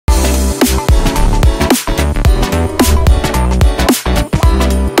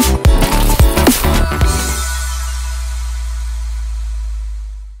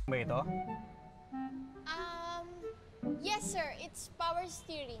to? Yes, sir. It's power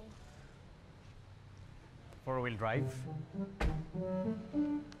steering. Four-wheel drive?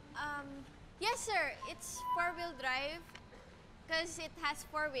 Yes, sir. It's four-wheel drive because it has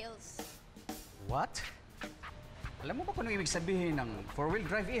four wheels. What? Alam mo ba kung ano ibig sabihin ng four-wheel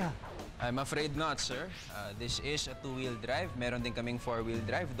drive, Iha? I'm afraid not, sir. This is a two-wheel drive. Meron din kaming four-wheel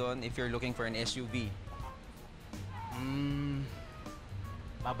drive doon if you're looking for an SUV.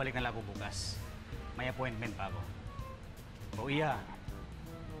 Babalik na lang ako bukas. May appointment pa ako. O Iha,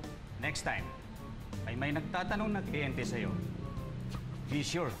 next time, ay may nagtatanong na kliyente sa'yo. Be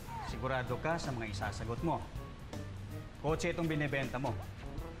sure, sigurado ka sa mga isasagot mo. Kotse itong binibenta mo,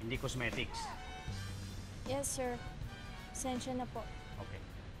 hindi cosmetics. Yes, sir. Pasensya na po. Okay.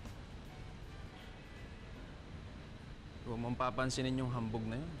 Huwag mong papansinin yung hambog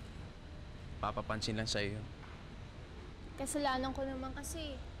na yun. Papapansin lang sa'yo. Kasalanan ko naman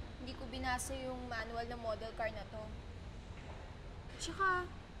kasi hindi ko binasa yung manual na model car na to. Tsaka,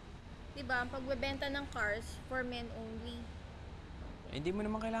 di ba, ang pagbebenta ng cars for men only. Hindi mo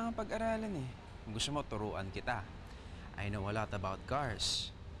naman kailangan pag-aralan eh. Kung gusto mo, turuan kita. I know a lot about cars.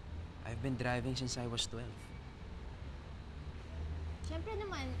 I've been driving since I was 12. Siyempre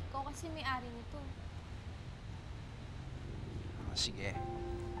naman, ikaw kasi may-ari nito. Oh, sige.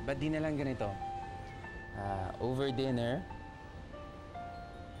 Ba't di na lang ganito? Over dinner,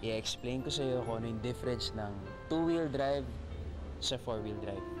 i-explain ko sa'yo kung ano yung difference ng two-wheel drive sa four-wheel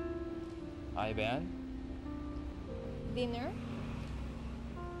drive. Okay ba yan? Dinner?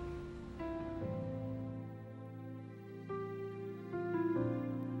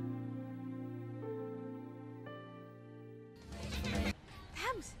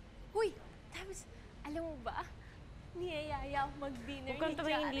 Tabs! Huy! Tabs! Alam mo ba? Niyayaya ako mag-dinner Huwag kang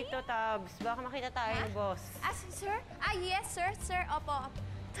tumingin dito, Tabs. Baka makita tayo ni boss. Sir? Yes, sir. Sir, opo.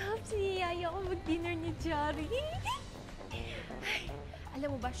 Tabs, niyayaya ako mag-dinner ni Jari. Ay,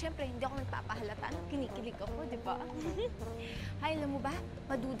 alam mo ba, syempre, hindi ako nagpapahalata. Kinikilig ako, di ba? Ay, alam mo ba,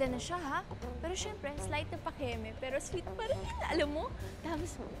 paduda na siya, ha? Pero syempre, slight na pakeme, pero sweet pa rin. Alam mo,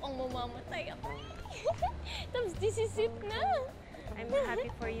 Tabs, mukhang mamamatay ako. Tabs, this is it na. I'm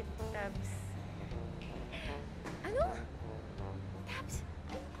happy for you, Tabs. Ano? Tabs?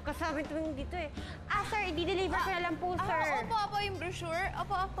 Kasama tumingin dito eh. Sir, i-deliver ko na lang po, sir. Opo, yung brochure.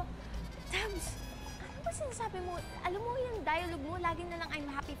 Opo. Tabs, ano ba sinasabi mo? Alam mo, yung dialogue mo, lagi na lang I'm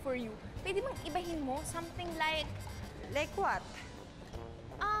happy for you. Pwede bang ibahin mo? Something like... Like what?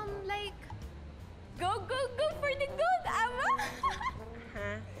 Like... Go for the gold, ama!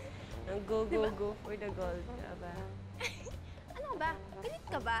 Ha? Ang go for the gold, aba. Ano ba? Galit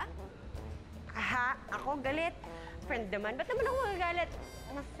ka ba? Aha, ako galit. Friend naman, ba't naman ako magagalit?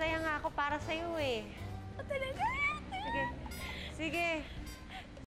 Masaya nga ako para sa'yo eh. O talaga? Sige.